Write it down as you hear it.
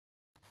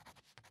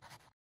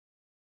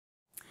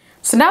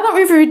So now that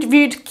we've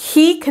reviewed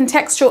key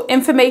contextual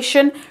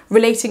information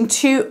relating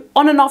to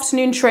On an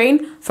Afternoon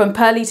Train from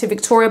Purley to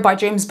Victoria by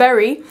James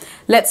Berry,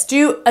 let's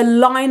do a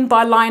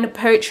line-by-line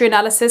poetry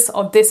analysis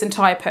of this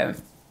entire poem.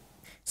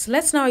 So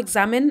let's now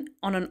examine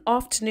On an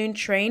Afternoon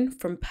Train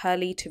from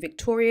Purley to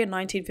Victoria,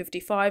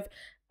 1955,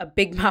 a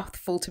big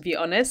mouthful to be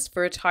honest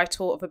for a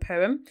title of a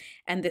poem,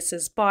 and this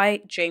is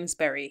by James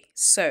Berry.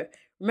 So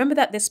remember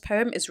that this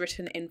poem is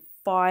written in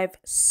 5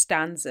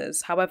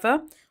 stanzas.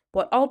 However,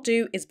 what I'll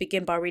do is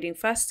begin by reading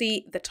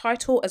firstly the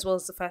title as well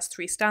as the first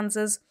 3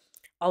 stanzas.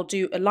 I'll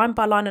do a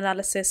line-by-line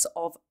analysis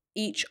of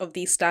each of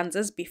these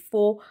stanzas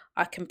before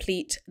I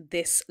complete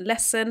this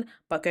lesson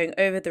by going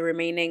over the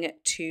remaining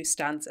 2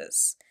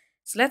 stanzas.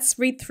 So let's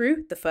read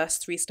through the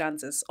first 3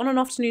 stanzas. On an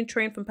Afternoon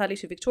Train from Purley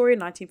to Victoria,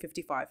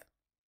 1955.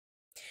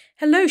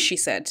 "Hello," she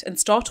said, and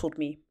startled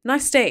me.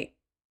 "Nice day."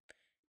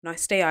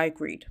 "Nice day," I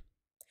agreed.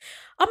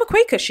 "I'm a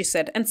Quaker," she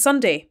said, "and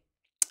Sunday."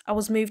 I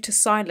was moved to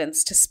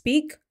silence, to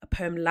speak a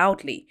poem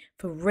loudly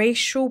for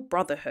racial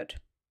brotherhood.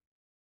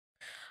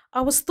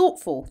 I was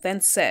thoughtful,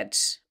 then said,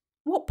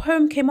 "What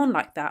poem came on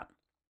like that?"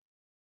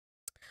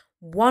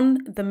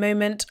 "One the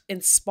moment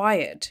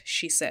inspired,"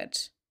 she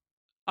said.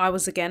 I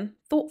was again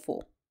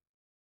thoughtful.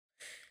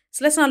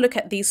 So let's now look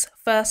at these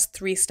first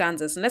 3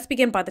 stanzas, and let's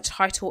begin by the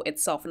title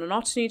itself, On an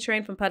Afternoon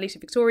Train from Purley to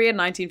Victoria,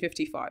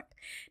 1955.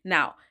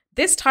 Now,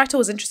 this title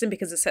is interesting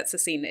because it sets the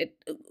scene.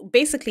 It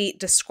basically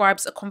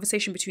describes a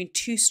conversation between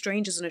 2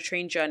 strangers on a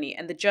train journey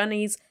and the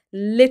journey's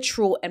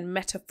literal and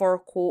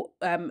metaphorical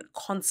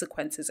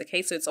consequences,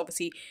 okay? So it's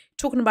obviously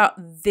talking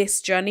about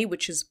this journey,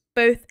 which is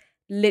both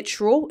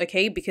literal,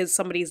 okay, because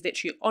somebody is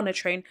literally on a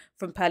train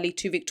from Purley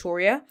to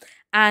Victoria,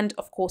 and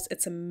of course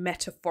it's a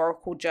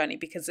metaphorical journey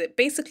because it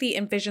basically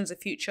envisions a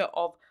future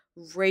of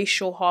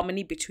racial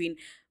harmony between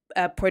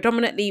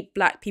predominantly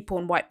Black people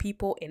and white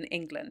people in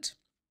England.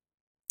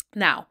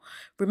 Now,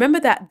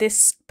 remember that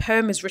this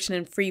poem is written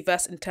in free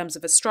verse in terms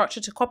of a structure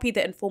to copy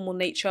the informal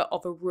nature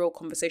of a real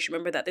conversation.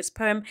 Remember that this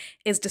poem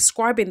is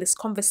describing this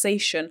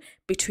conversation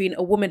between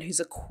a woman who's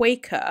a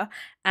Quaker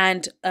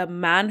and a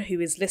man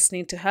who is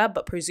listening to her,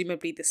 but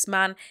presumably this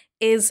man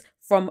is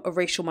from a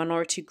racial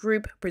minority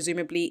group,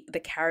 presumably the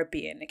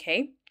Caribbean,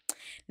 okay?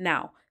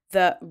 Now,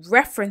 the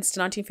reference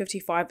to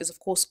 1955 is, of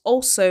course,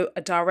 also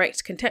a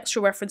direct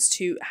contextual reference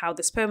to how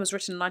this poem was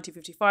written in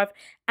 1955,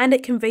 and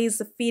it conveys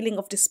the feeling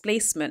of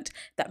displacement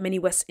that many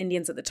West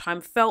Indians at the time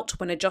felt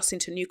when adjusting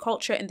to new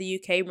culture in the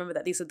UK. Remember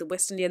that these are the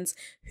West Indians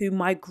who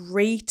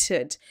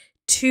migrated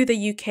to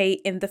the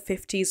UK in the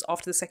 50s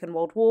after the Second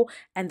World War,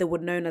 and they were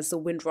known as the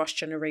Windrush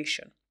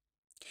generation.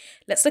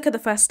 Let's look at the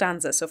first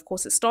stanza. So of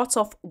course it starts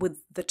off with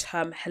the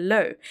term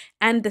hello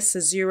and the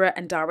caesura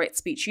and direct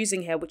speech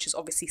using here, which is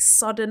obviously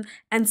sudden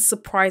and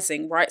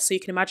surprising, right? So you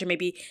can imagine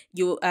maybe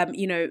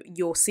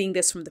you're seeing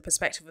this from the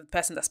perspective of the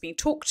person that's being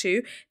talked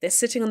to. They're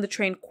sitting on the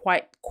train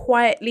quite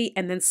quietly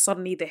and then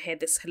suddenly they hear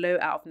this hello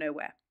out of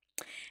nowhere.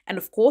 And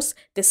of course,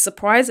 this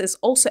surprise is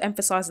also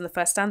emphasized in the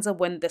first stanza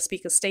when the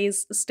speaker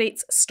states,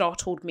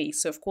 startled me.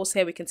 So of course,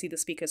 here we can see the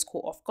speaker is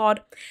caught off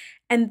guard.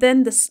 And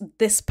then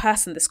this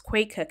person, this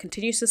Quaker,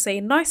 continues to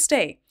say, nice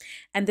day.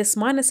 And this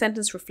minor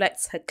sentence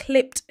reflects her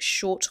clipped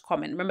short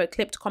comment. Remember,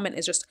 clipped comment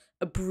is just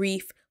a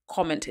brief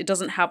comment. It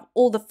doesn't have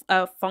all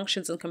the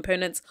functions and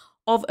components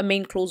of a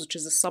main clause, which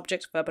is a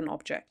subject, verb, and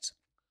object.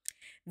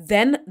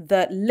 Then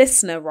the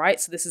listener, right,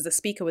 so this is the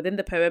speaker within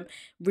the poem,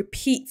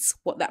 repeats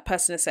what that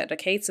person has said,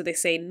 okay? So they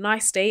say,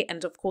 nice day,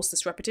 and of course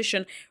this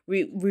repetition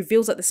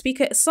reveals that the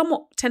speaker is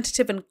somewhat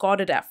tentative and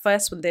guarded at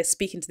first when they're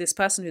speaking to this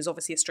person who's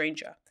obviously a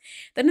stranger.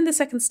 Then in the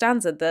second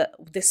stanza,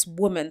 this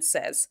woman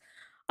says,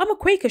 I'm a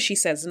Quaker, she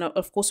says, and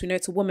of course we know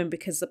it's a woman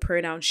because the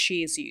pronoun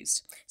she is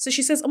used. So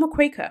she says, I'm a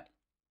Quaker.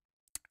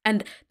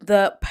 And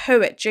the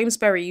poet, James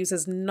Berry,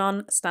 uses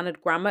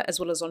non-standard grammar as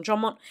well as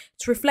enjambment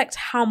to reflect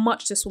how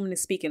much this woman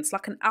is speaking. It's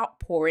like an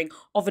outpouring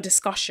of a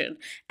discussion.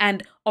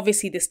 And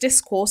obviously this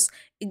discourse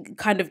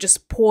kind of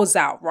just pours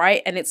out,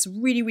 right? And it's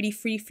really, really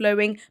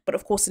free-flowing. But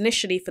of course,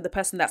 initially for the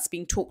person that's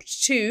being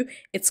talked to,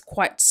 it's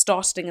quite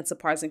startling and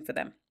surprising for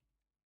them.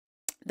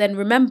 Then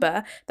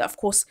remember that, of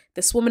course,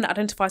 this woman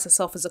identifies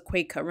herself as a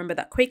Quaker. Remember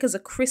that Quakers are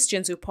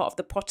Christians who are part of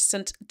the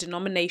Protestant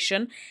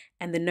denomination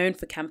and they're known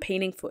for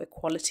campaigning for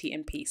equality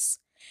and peace.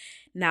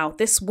 Now,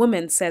 this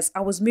woman says,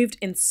 I was moved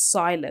in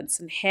silence.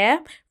 And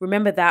here,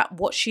 remember that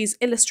what she's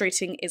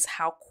illustrating is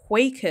how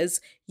Quakers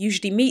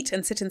usually meet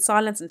and sit in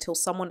silence until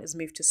someone is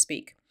moved to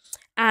speak.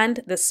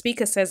 And the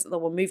speaker says they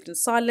were moved in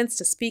silence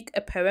to speak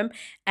a poem.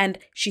 And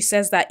she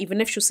says that even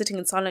if she was sitting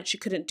in silence, she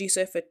couldn't do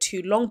so for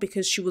too long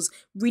because she was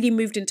really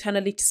moved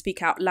internally to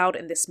speak out loud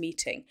in this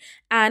meeting.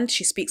 And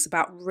she speaks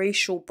about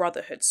racial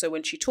brotherhood. So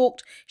when she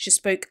talked, she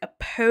spoke a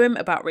poem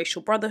about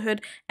racial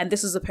brotherhood. And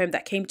this is a poem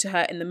that came to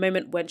her in the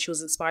moment when she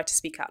was inspired to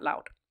speak out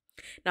loud.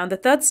 Now, in the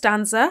third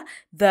stanza,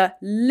 the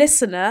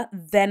listener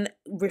then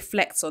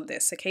reflects on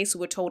this. Okay, so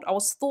we're told, I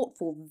was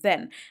thoughtful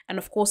then. And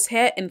of course,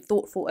 here in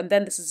thoughtful and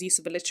then, this is use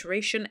of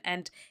alliteration.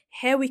 And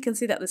here we can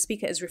see that the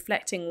speaker is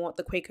reflecting what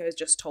the Quaker has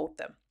just told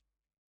them.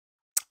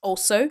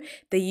 Also,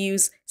 they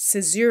use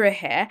caesura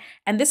here,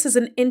 and this is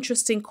an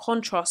interesting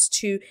contrast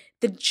to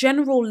the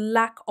general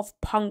lack of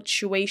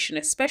punctuation,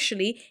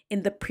 especially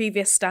in the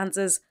previous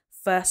stanza's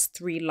first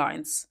 3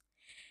 lines.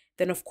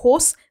 Then, of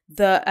course,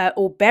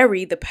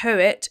 Berry, the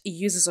poet,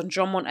 uses on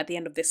Drummond at the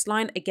end of this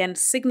line, again,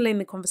 signaling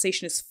the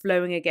conversation is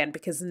flowing again,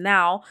 because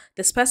now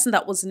this person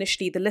that was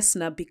initially the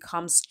listener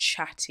becomes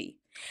chatty.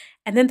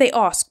 And then they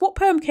ask, what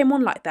poem came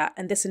on like that?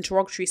 And this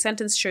interrogatory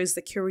sentence shows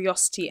the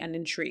curiosity and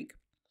intrigue.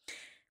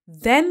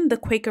 Then the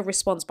Quaker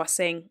responds by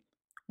saying,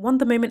 one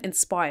the moment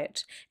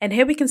inspired. And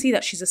here we can see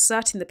that she's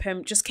asserting the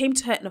poem just came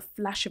to her in a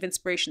flash of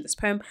inspiration, this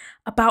poem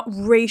about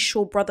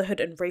racial brotherhood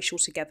and racial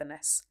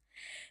togetherness.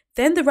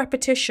 Then the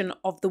repetition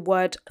of the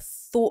word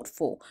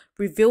thoughtful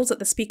reveals that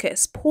the speaker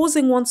is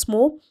pausing once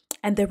more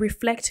and they're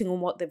reflecting on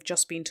what they've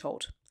just been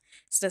told.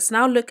 So let's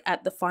now look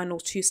at the final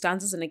 2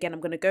 stanzas. And again, I'm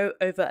going to go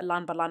over a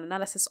line-by-line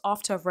analysis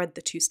after I've read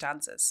the 2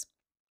 stanzas.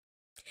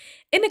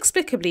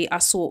 Inexplicably, I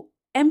saw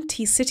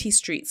empty city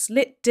streets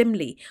lit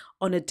dimly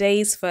on a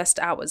day's first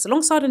hours.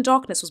 Alongside in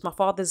darkness was my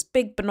father's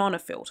big banana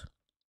field.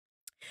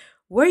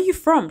 Where are you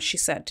from? She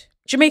said.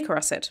 Jamaica,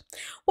 I said.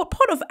 What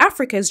part of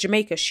Africa is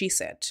Jamaica? She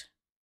said.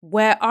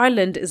 Where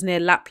Ireland is near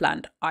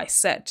Lapland, I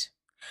said.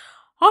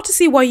 Hard to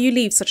see why you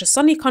leave such a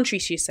sunny country,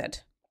 she said.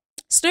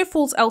 Snow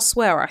falls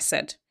elsewhere, I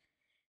said.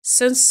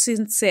 So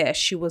sincere,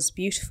 she was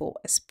beautiful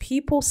as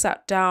people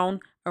sat down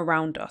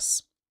around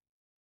us.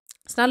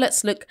 So now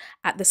let's look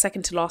at the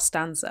second to last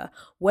stanza,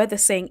 where they're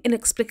saying,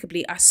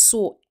 inexplicably, I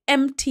saw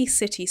empty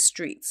city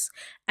streets.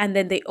 And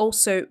then they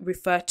also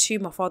refer to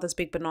my father's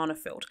big banana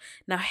field.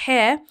 Now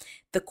here,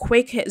 the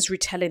Quaker is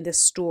retelling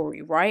this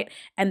story, right?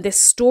 And this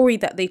story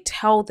that they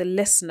tell the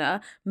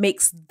listener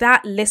makes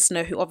that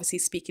listener, who obviously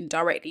is speaking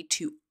directly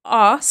to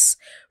us,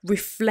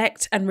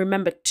 reflect and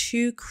remember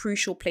 2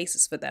 crucial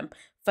places for them.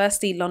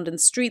 Firstly, London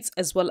streets,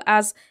 as well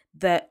as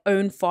their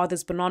own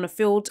father's banana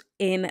field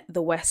in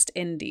the West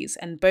Indies.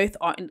 And both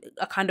are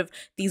kind of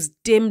these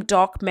dim,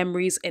 dark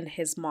memories in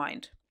his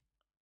mind.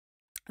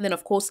 And then,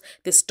 of course,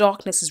 this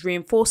darkness is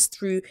reinforced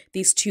through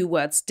these 2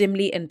 words,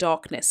 dimly and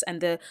darkness.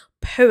 And the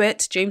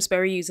poet, James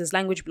Berry, uses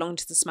language belonging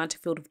to the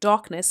semantic field of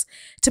darkness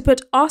to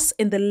put us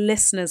in the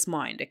listener's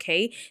mind,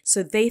 okay?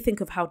 So they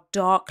think of how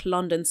dark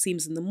London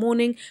seems in the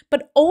morning,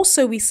 but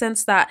also we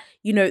sense that,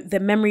 you know,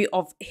 the memory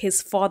of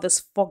his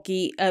father's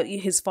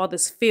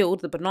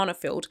field, the banana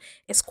field,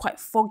 is quite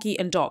foggy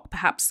and dark.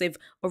 Perhaps they've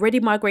already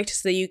migrated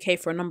to the UK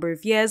for a number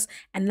of years,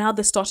 and now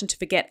they're starting to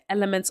forget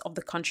elements of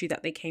the country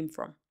that they came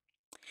from.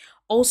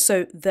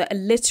 Also, the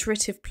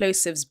alliterative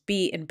plosives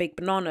B in Big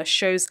Banana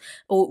shows,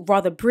 or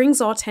rather brings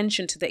our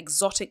attention to the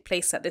exotic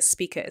place that this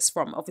speaker is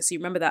from. Obviously,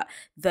 remember that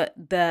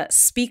the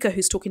speaker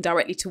who's talking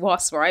directly to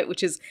us, right,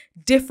 which is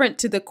different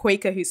to the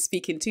Quaker who's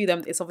speaking to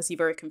them, is obviously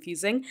very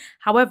confusing.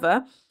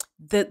 However,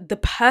 the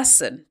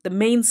person, the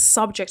main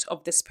subject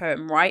of this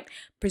poem, right,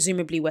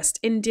 presumably West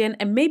Indian,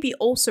 and maybe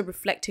also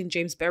reflecting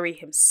James Berry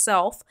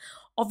himself,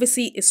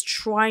 obviously is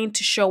trying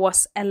to show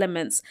us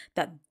elements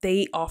that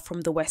they are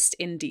from the West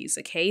Indies,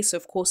 okay? So,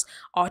 of course,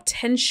 our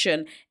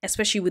attention,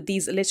 especially with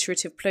these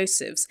alliterative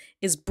plosives,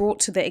 is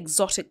brought to the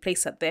exotic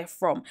place that they're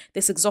from,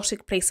 this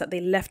exotic place that they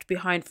left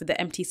behind for the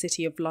empty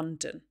city of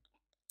London.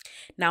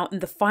 Now, in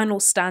the final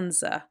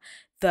stanza,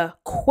 the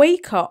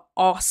Quaker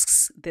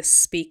asks this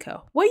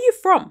speaker, where are you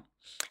from?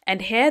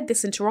 And here,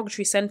 this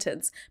interrogatory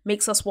sentence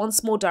makes us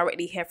once more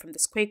directly hear from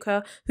this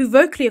Quaker, who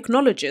vocally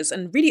acknowledges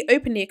and really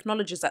openly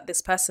acknowledges that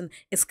this person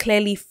is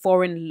clearly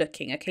foreign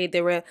looking, okay?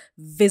 They're a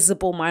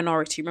visible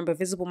minority. Remember,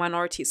 visible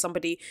minority is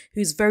somebody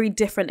who's very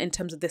different in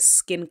terms of their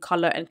skin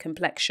color and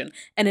complexion.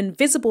 An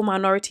invisible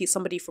minority is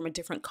somebody from a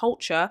different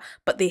culture,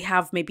 but they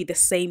have maybe the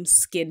same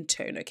skin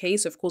tone, okay?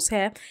 So, of course,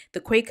 here,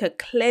 the Quaker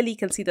clearly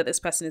can see that this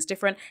person is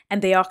different,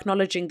 and they are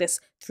acknowledging this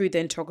through the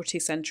interrogatory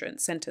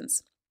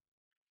sentence.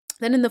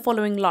 Then in the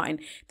following line,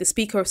 the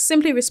speaker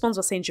simply responds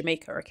by saying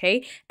Jamaica,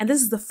 okay? And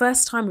this is the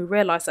first time we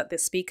realize that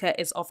this speaker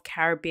is of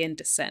Caribbean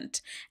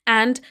descent.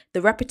 And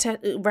the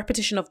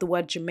repetition of the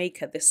word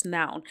Jamaica, this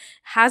noun,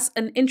 has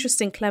an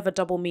interesting, clever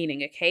double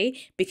meaning, okay?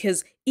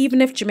 Because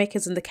even if Jamaica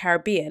is in the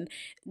Caribbean,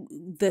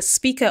 the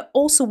speaker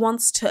also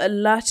wants to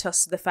alert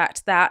us to the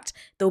fact that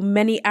though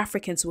many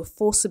Africans were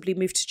forcibly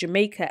moved to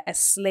Jamaica as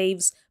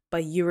slaves by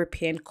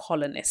European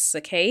colonists,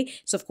 okay?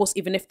 So, of course,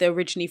 even if they're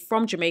originally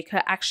from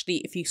Jamaica, actually,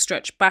 if you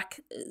stretch back,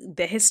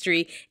 the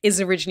history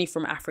is originally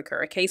from Africa,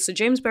 okay? So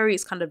James Berry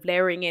is kind of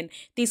layering in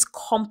these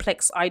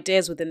complex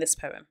ideas within this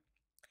poem.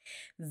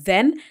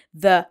 Then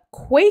the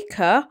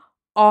Quaker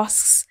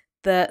asks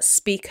the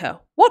speaker,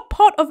 what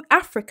part of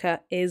Africa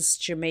is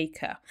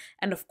Jamaica?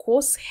 And of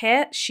course,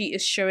 here she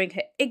is showing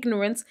her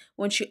ignorance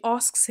when she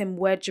asks him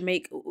where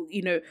Jamaica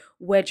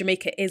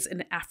is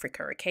in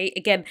Africa, okay?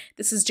 Again,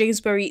 this is James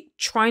Berry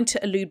trying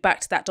to allude back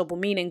to that double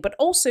meaning, but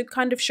also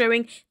kind of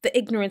showing the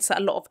ignorance that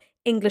a lot of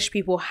English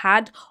people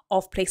had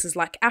of places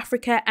like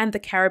Africa and the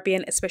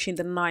Caribbean, especially in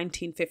the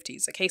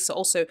 1950s. Okay, so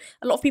also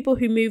a lot of people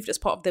who moved as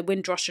part of the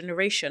Windrush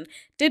generation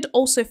did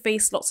also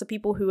face lots of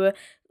people who were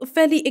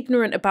fairly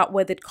ignorant about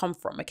where they'd come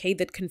from. Okay,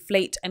 they'd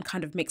conflate and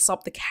kind of mix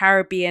up the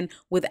Caribbean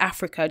with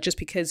Africa just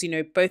because,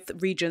 both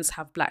regions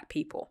have black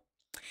people.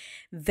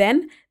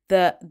 Then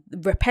the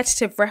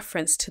repetitive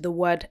reference to the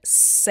word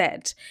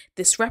said.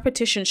 This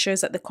repetition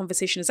shows that the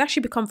conversation has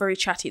actually become very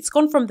chatty. It's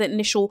gone from the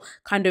initial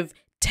kind of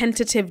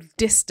tentative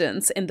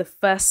distance in the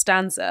first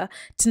stanza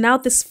to now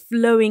this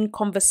flowing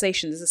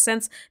conversation. There's a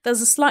sense there's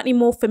a slightly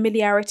more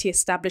familiarity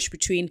established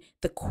between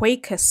the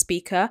Quaker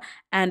speaker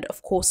and,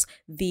 of course,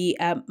 the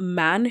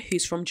man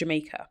who's from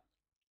Jamaica.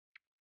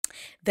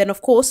 Then,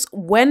 of course,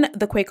 when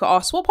the Quaker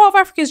asks, what part of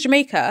Africa is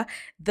Jamaica?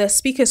 The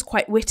speaker is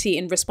quite witty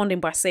in responding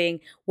by saying,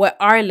 where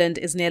Ireland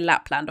is near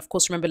Lapland. Of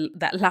course, remember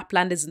that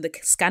Lapland is in the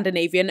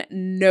Scandinavian,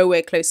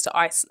 nowhere close to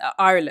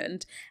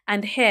Ireland.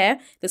 And here,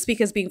 the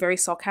speaker is being very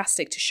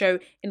sarcastic to show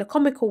in a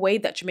comical way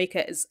that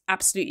Jamaica is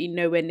absolutely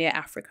nowhere near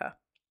Africa.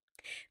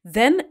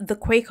 Then the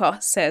Quaker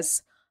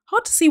says,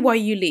 hard to see why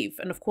you leave.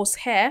 And of course,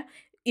 here,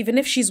 even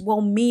if she's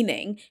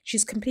well-meaning,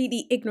 she's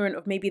completely ignorant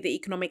of maybe the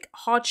economic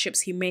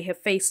hardships he may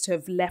have faced to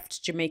have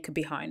left Jamaica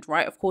behind,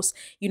 right? Of course,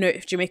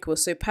 if Jamaica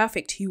was so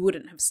perfect, he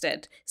wouldn't have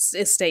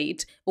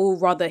stayed, or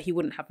rather he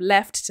wouldn't have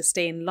left to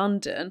stay in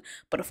London.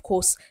 But of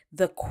course,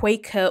 the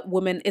Quaker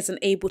woman isn't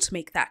able to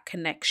make that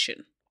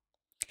connection.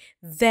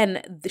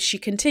 Then she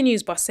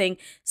continues by saying,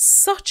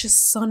 such a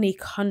sunny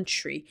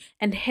country.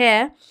 And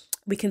here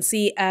we can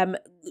see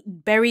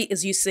Berry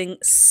is using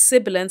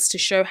sibilance to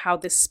show how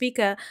this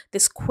speaker,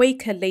 this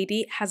Quaker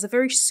lady, has a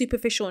very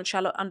superficial and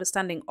shallow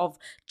understanding of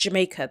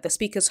Jamaica, the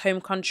speaker's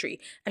home country,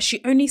 as she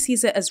only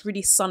sees it as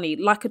really sunny,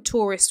 like a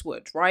tourist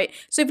would, right?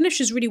 So even if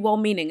she's really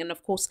well-meaning, and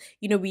of course,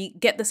 we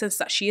get the sense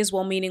that she is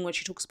well-meaning when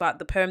she talks about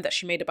the poem that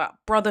she made about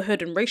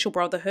brotherhood and racial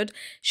brotherhood,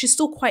 she's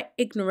still quite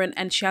ignorant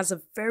and she has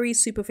a very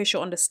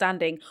superficial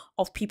understanding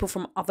of people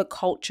from other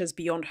cultures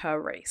beyond her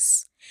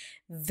race.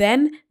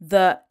 Then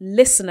the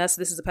listener,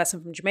 so this is a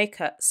person from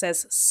Jamaica,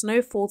 says,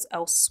 snow falls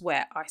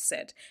elsewhere, I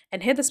said.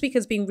 And here the speaker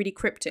is being really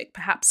cryptic.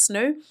 Perhaps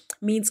snow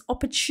means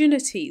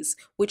opportunities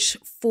which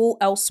fall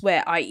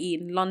elsewhere, i.e.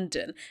 in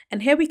London.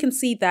 And here we can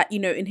see that,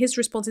 in his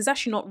response, he's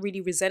actually not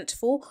really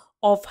resentful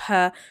of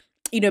her,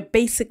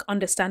 basic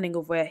understanding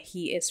of where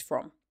he is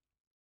from.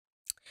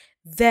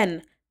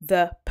 Then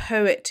the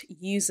poet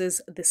uses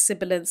the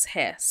sibilance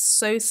here,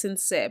 so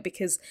sincere,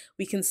 because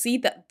we can see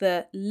that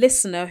the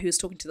listener who's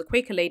talking to the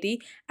Quaker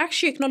lady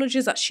actually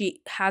acknowledges that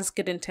she has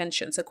good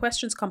intentions. So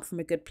questions come from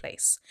a good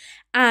place.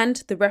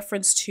 And the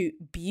reference to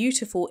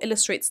beautiful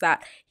illustrates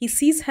that he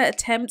sees her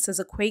attempts as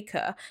a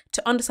Quaker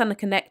to understand and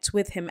connect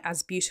with him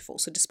as beautiful.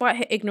 So despite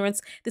her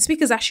ignorance, the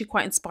speaker is actually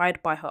quite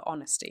inspired by her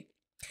honesty.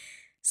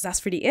 So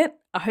that's really it.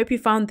 I hope you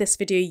found this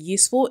video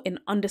useful in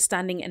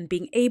understanding and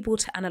being able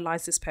to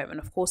analyze this poem. And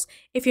of course,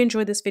 if you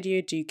enjoyed this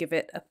video, do give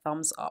it a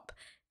thumbs up.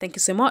 Thank you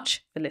so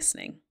much for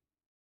listening.